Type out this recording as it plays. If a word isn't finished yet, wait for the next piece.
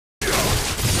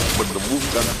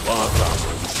menemukan para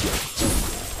manusia kuno.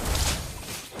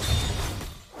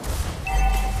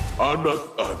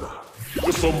 Anak-anak,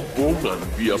 kesombongan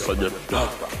biasanya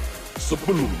datang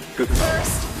sebelum kekalahan.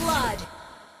 First blood.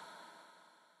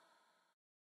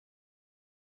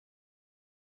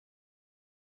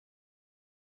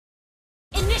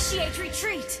 Initiate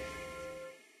retreat.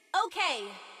 Okay.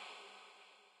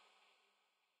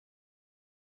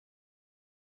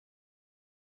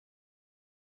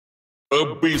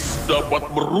 Abyss dapat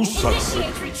merusak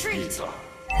Initiate negeri retreat. kita,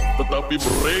 tetapi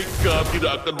mereka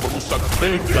tidak akan merusak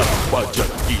tekad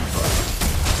bajak kita.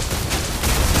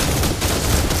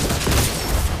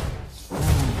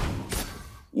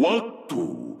 Waktu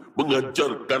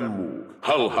mengajarkanmu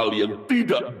hal-hal yang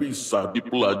tidak bisa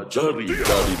dipelajari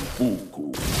dari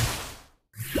buku.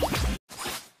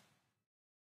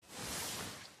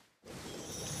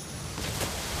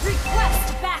 Request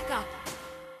backup.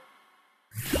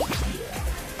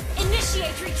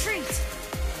 Initiate retreat.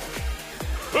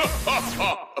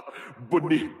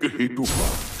 Benih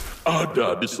kehidupan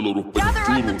ada di seluruh Gather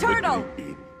up penjuru the turtle.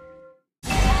 negeri ini.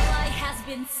 Ally has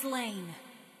been slain.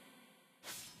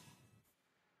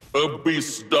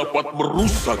 Abyss dapat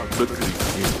merusak negeri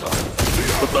kita,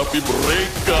 tetapi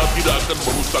mereka tidak akan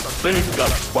merusak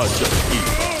tekad bajak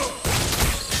kita.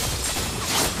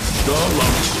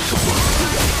 Dalam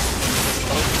keselamatan,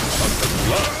 aku akan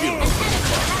lahir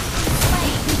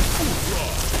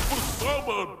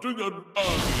bersama dengan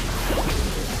angin.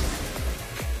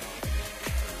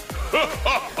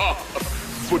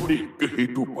 Benih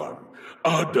kehidupan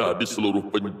ada di seluruh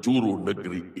penjuru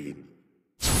negeri ini.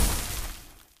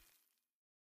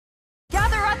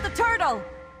 Gather up the turtle.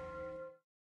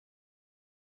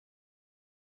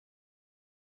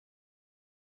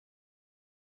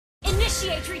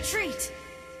 Initiate retreat.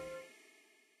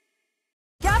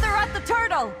 Gather up the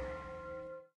turtle.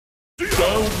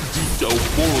 Daun hijau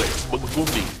boleh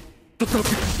menguning,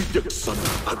 tetapi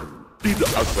kebijaksanaan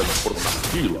tidak akan pernah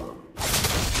hilang.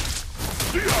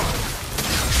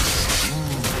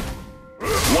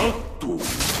 Waktu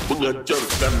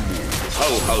mengajarkanmu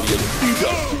hal-hal yang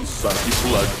tidak bisa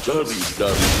dipelajari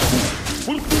dari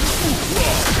buku.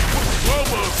 Bertumbuhlah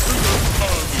bersama dengan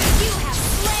angin. You have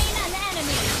slain an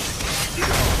enemy. The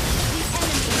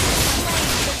enemy has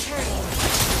slain the turtle.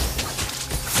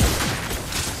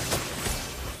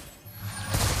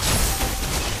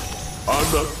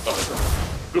 Anak-anak,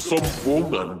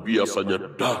 kesombongan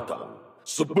biasanya datang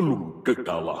sebelum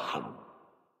kekalahan.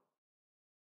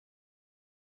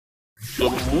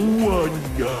 Semua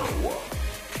nyawa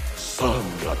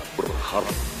sangat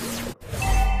berharga.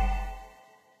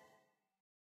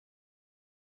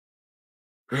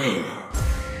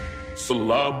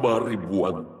 Selama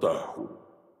ribuan tahun,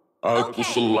 aku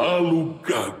selalu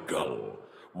gagal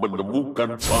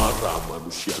menemukan para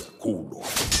manusia kuno.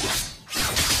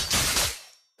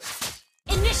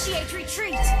 Initiate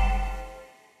retreat.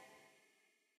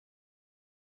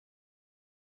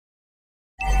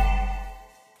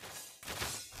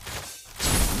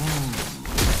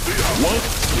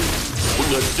 Waktu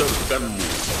mengajarkanmu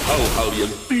hal-hal yang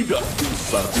tidak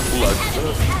bisa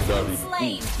dipelajari dari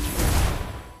buku.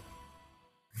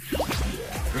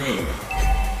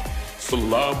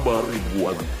 Selama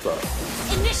ribuan tahun,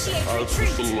 Initiate aku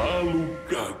retreat. selalu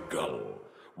gagal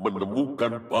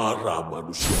menemukan para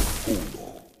manusia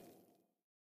kuno.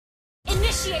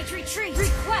 Initiate retreat.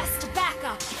 Request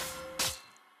backup.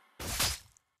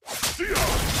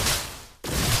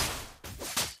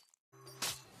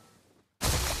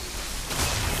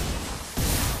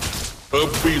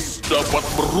 Abyss dapat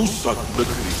merusak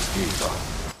negeri kita,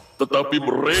 tetapi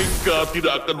mereka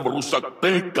tidak akan merusak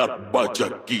tekad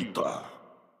bajak kita.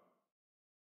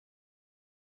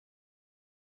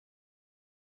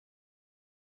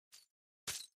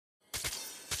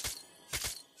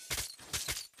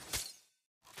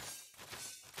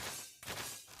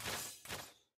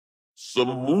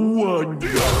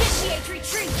 Semuanya Initiate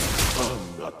retreat.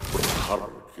 sangat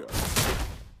berharga.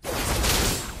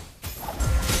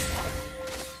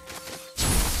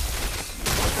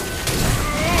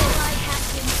 Ally has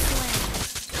been slain.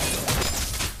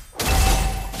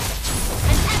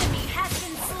 An enemy has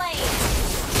been slain.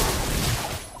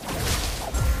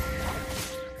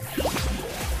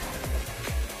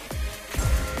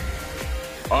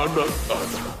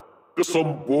 Anak-anak,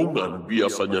 kesombongan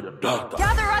biasanya datang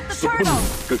Gather up the sebelum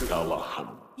turtle. kekalahan.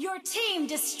 Your team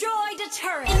destroyed a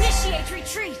turret. Initiate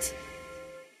retreat.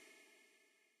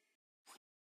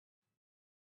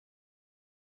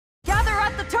 Gather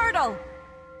up the turtle.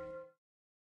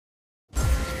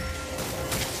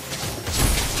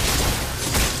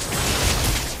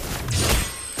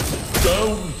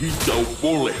 Daun hijau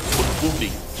boleh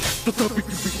berkuning, tetapi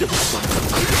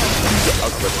kebijaksanaan tidak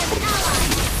akan pernah.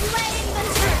 Slain the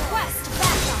request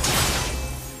backup.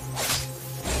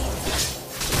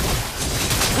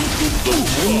 Untuk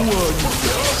semuanya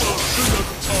dengan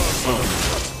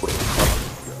sangat berharga.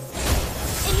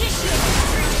 Initiate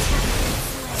retreat.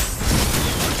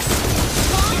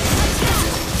 Launch attack.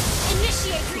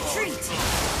 Initiate retreat.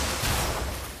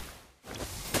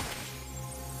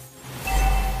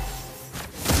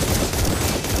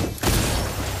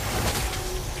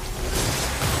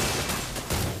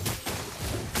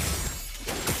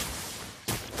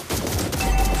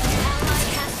 Ally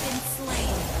has been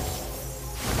slain.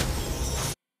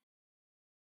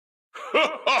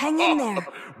 Hang in there.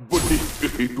 Benih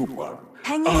kehidupan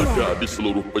Hang in ada there. di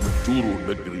seluruh penjuru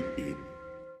negeri ini.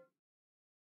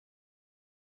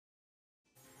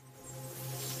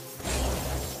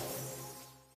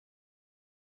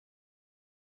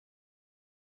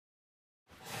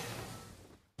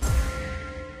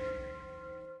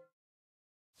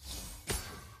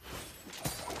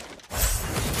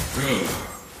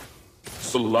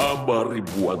 Selama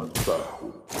ribuan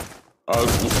tahun,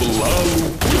 aku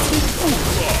selalu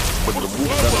berusaha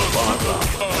menemukan para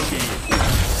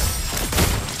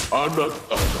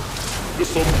anak-anak.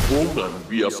 Kesombongan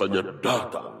biasanya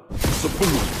datang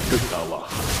sebelum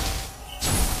kekalahan.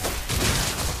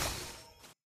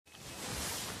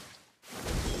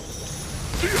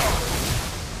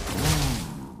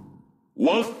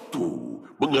 Waktu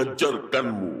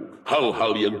mengajarkanmu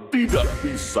hal-hal yang tidak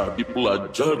bisa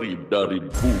dipelajari dari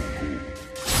buku.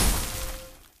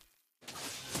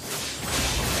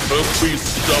 Habis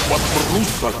dapat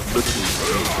merusak negeri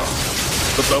kita,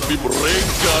 tetapi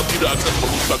mereka tidak akan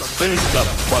merusak tekad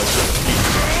pajak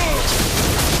kita.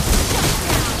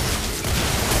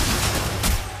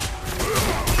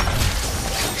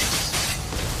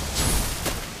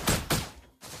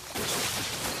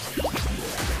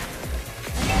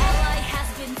 Ally has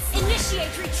been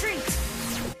initiate retreat.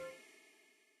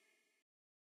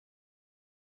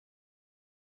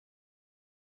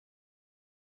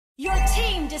 Your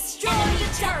team destroyed the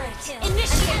turret.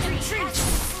 Initiate retreat.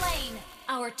 Slain.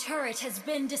 Our turret has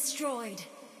been destroyed.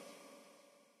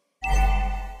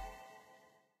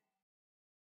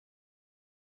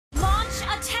 Launch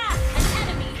attack. An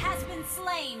enemy has been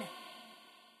slain.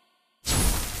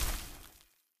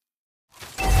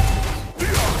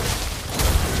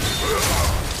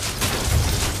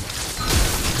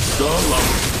 Dalam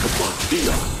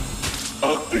kematian,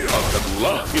 aku akan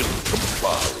lahir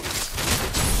kembali.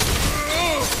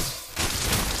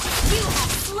 You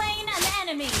have slain an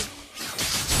enemy.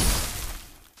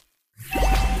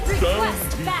 Daun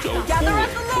Request hijau backup. Gather boleh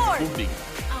up the Lord. berkuning,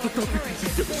 Our tetapi turret has been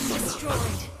kebijaksanaan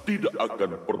destroyed. tidak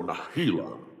akan pernah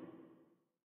hilang.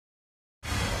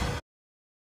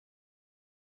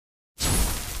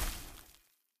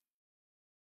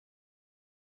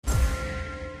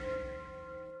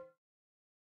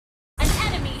 An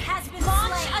enemy has been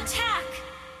launch attack.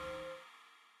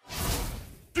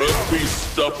 Habis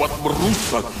dapat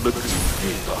merusak negeri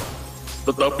kita,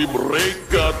 tetapi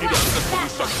mereka tidak akan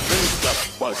merusak tekad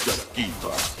pajak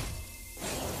kita.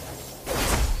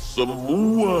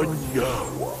 Semua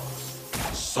nyawa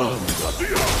sangat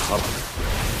berharga.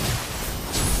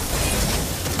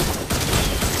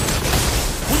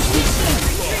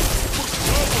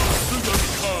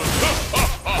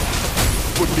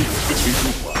 Benih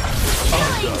kehidupan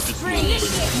ada di seluruh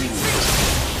penjuru.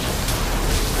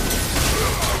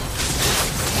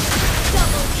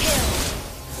 Double kill.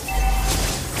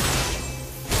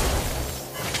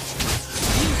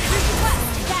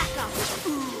 Request backup.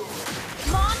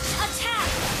 Launch attack.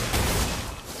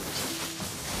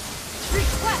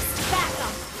 Request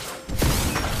backup.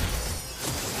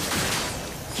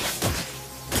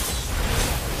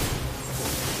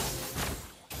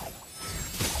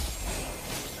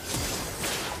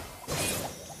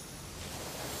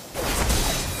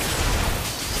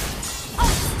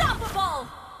 Unstoppable.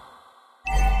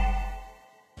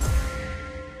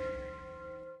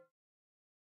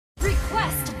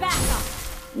 Request backup.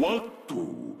 Waktu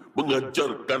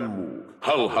mengajarkanmu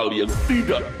hal-hal yang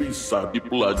tidak bisa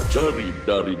dipelajari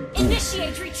dari buku.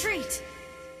 Initiate retreat.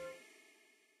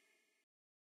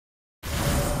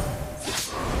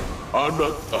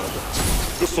 Anak-anak,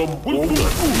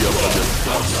 kesombongan biasanya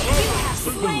datang You have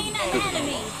slain an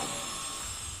enemy.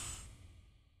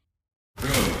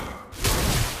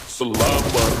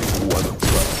 selama ribuan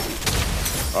tahun.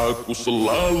 Aku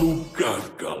selalu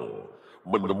gagal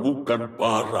menemukan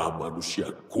para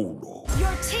manusia kuno.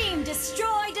 Your team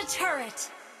destroyed a turret.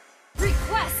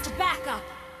 Request backup.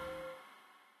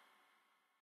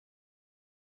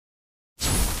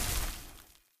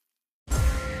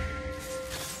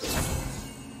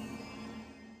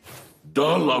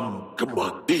 Dalam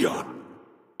kematian,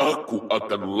 aku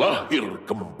akan lahir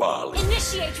kembali.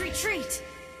 Initiate retreat.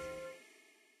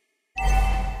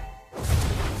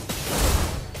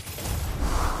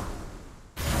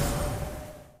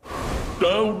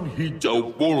 Daun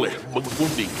hijau boleh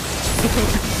menguning,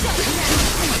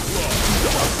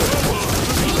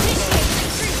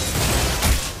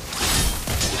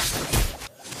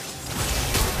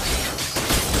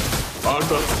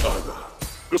 anak-anak,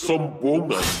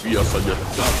 kesombongan biasanya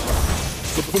datang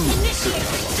sebelum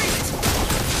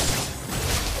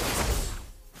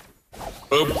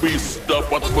habis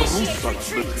dapat merusak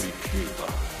negeri kita.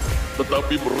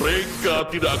 Tetapi mereka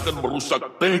tidak akan merusak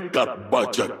tekad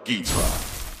baja kita.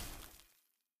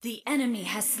 The enemy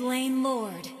has slain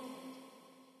Lord.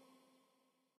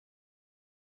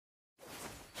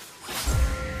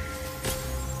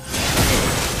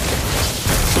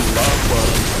 Selama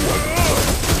ribuan tahun,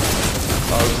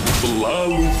 aku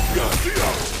selalu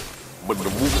gagal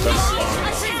menemukan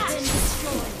arah.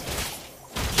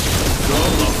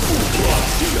 Dalam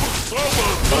situasi yang sama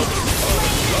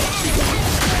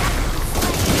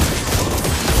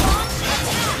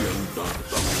yang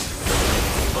datang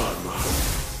dari tanah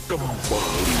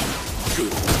kembali ke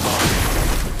tanah.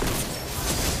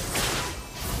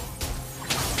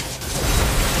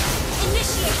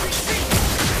 Initiate retreat.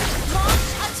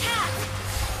 Launch attack.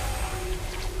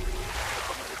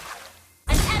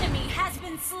 An enemy has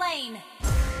been slain.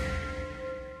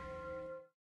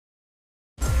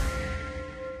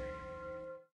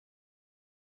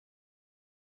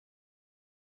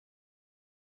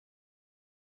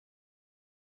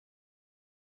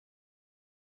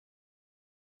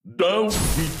 Daun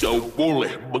hijau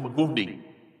boleh menguning,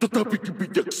 tetapi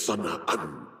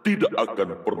kebijaksanaan tidak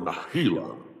akan pernah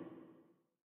hilang.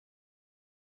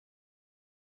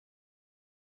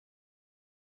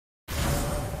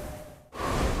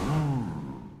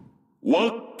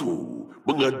 Waktu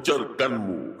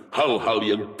mengajarkanmu hal-hal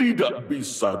yang tidak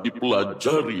bisa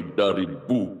dipelajari dari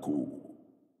buku.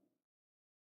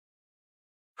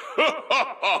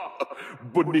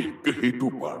 Benih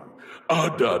kehidupan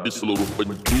ada di seluruh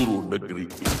penjuru negeri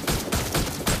ini.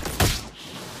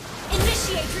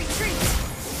 Initiate retreat.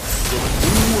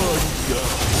 Semuanya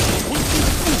untuk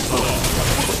Tuhan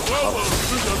bersama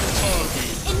dengan kami.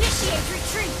 Initiate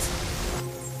retreat.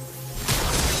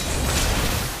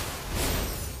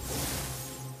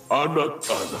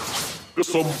 Anak-anak,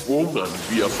 kesombongan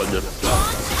biasanya datang.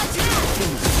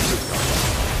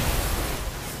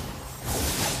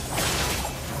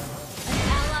 An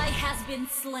ally has been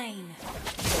slain.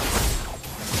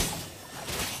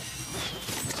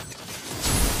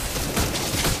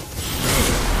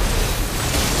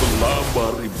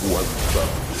 Selama ribuan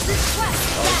tahun, Request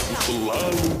aku backup.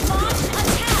 selalu Launch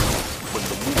attack.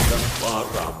 menemukan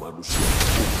para manusia.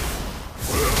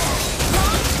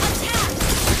 Launch attack.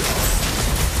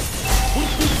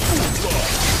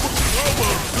 Bersama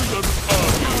dengan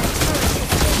kami.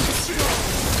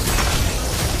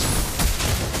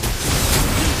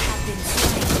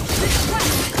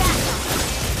 Request backup.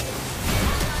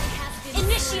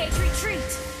 Initiate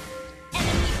retreat.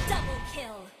 Enemy double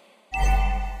kill.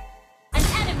 An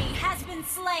enemy has been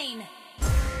slain.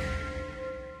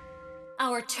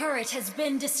 Our turret has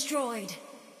been destroyed.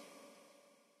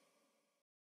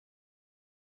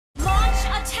 Launch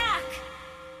attack.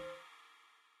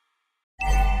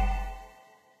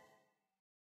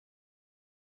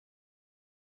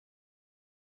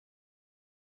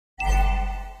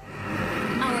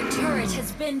 Our turret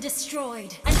has been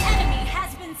destroyed. An enemy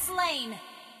has been slain.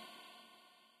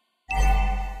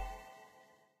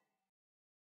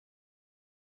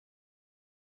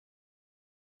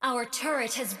 Our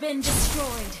turret has been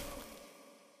destroyed.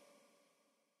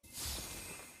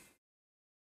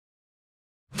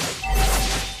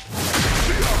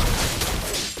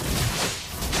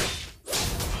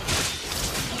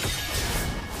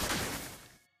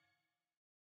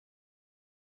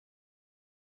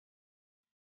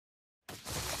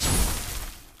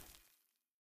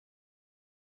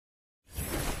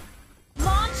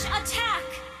 Launch attack!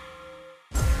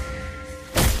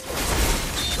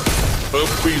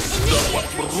 Habis dapat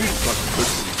merusak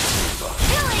negeri kita.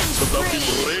 Killing Tetapi spree!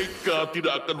 mereka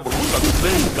tidak akan merusak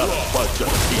tekad baja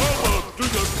kita.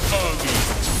 Dengan kami.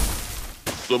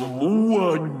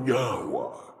 Semua nyawa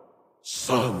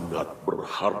sangat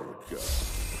berharga.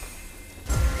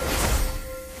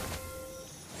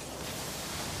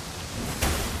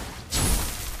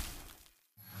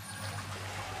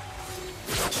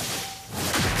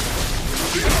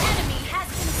 An enemy has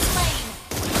been slain.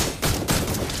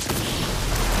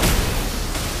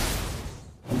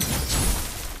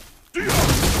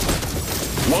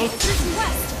 Waktu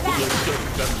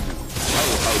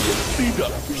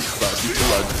tidak bisa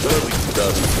dipelajari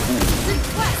dari bumi.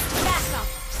 Request backup.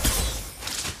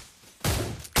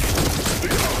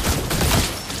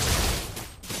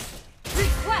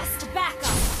 Request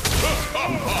backup.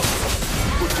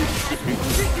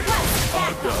 Request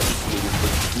Ada backup. di seluruh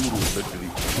penjuru negeri.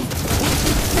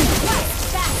 Request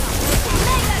backup.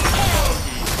 Mega kill.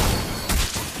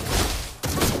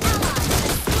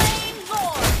 Slain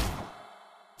Lord.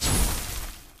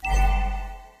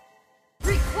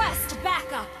 Request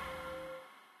backup.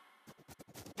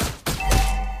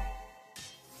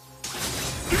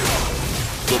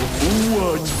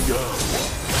 Semua nyawa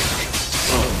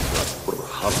sangat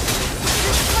berharga.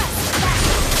 Request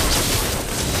backup.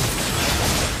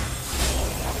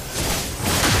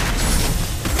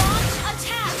 Launch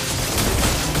attack.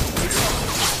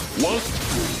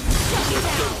 Waktu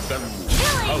mengajarkanmu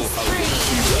Killing hal-hal spree. yang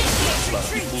tidak Initiate bisa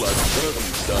retreat. dipelajari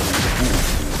dari bumi.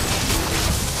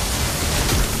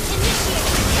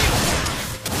 Initiate retreat.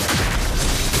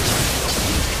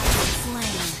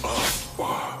 Slain.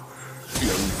 Apa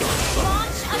yang datang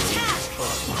Launch attack.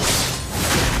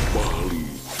 kembali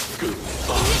ke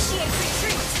tanah? Initiate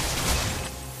retreat.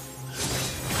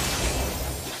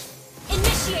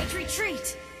 Initiate retreat.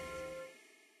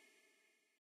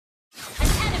 An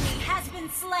enemy has been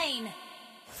slain.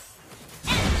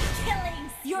 Enemy killing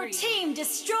spree. Your team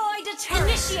destroyed a turret.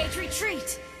 Initiate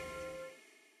retreat.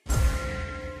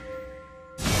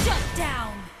 Shut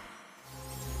down.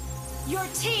 Your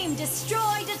team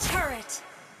destroyed a turret.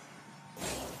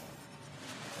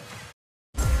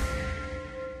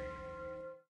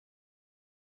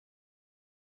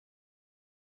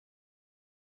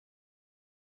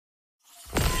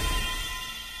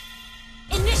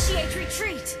 Initiate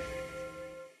retreat.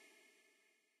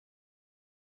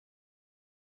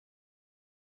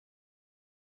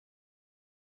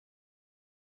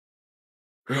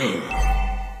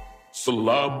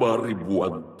 Selama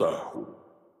ribuan tahun,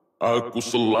 aku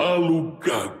selalu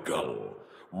gagal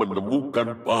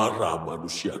menemukan para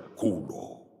manusia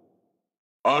kuno.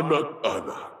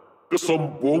 Anak-anak,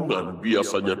 kesombongan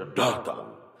biasanya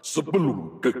datang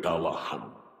sebelum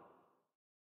kekalahan.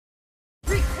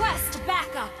 Request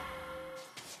backup.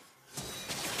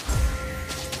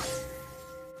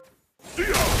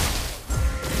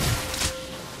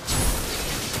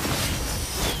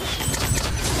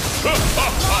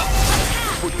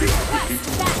 Request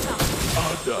backup.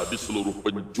 Ada di seluruh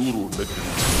penjuru negeri.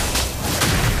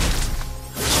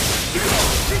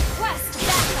 Request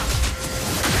backup.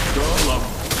 Dalam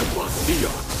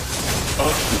kematian,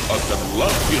 aku akan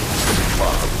lahir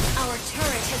kembali. Our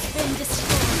turret has been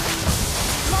destroyed.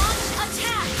 Launch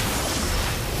attack.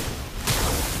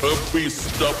 Habis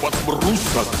dapat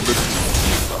merusak negeri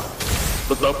kita,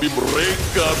 tetapi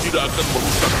mereka tidak akan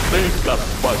merusak tekad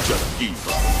pajak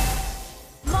kita.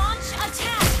 Launch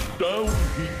attack. Daun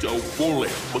hijau boleh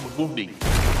menguning,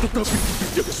 tetapi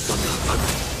kebijaksanaan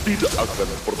tidak akan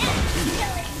pernah hilang.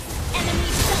 Killing. Enemy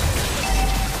double.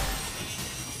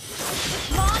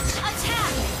 Launch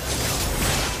attack.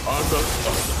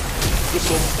 Anak-anak,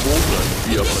 kesombongan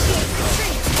biasanya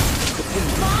Retreat.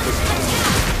 Launch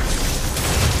attack.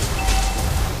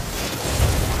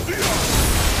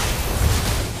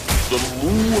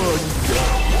 semuanya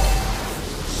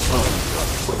sangat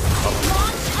berharga.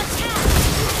 Launch attack.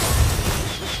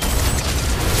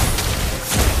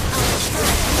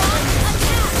 Launch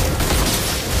attack.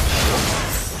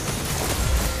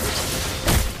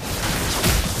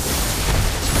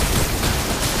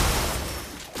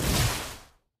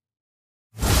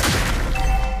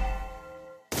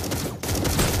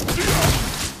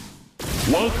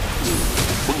 Waktu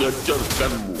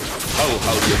mengajarkanmu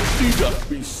hal-hal yang tidak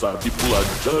bisa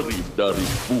dipelajari dari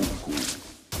buku.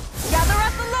 Gather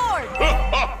up the Lord.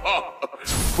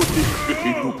 Benih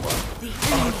kehidupan The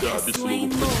enemy ada has di slain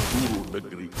seluruh Lord. penjuru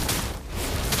negeri.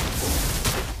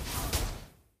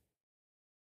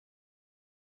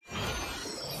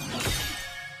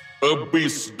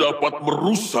 Habis dapat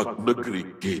merusak negeri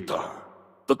kita,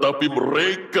 tetapi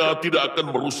mereka tidak akan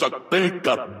merusak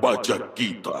tekad baja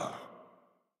kita.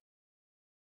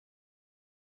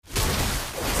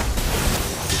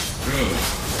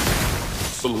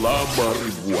 Selama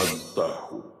ribuan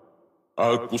tahun,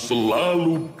 aku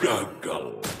selalu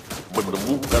gagal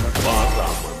menemukan para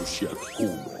manusia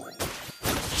kuno.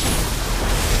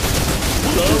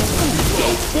 Daun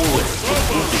hijau boleh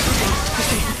menguning,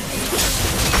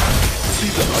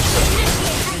 tidak akan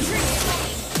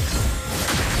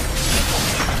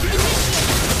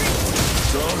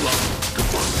dalam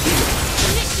kematian.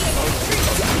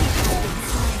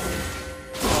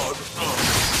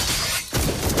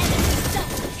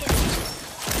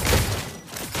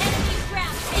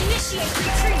 Initiate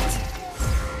retreat.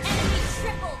 Enemy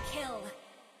triple kill.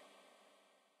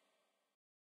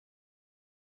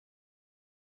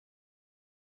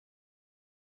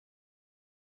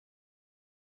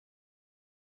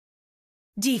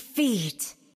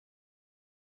 Defeat.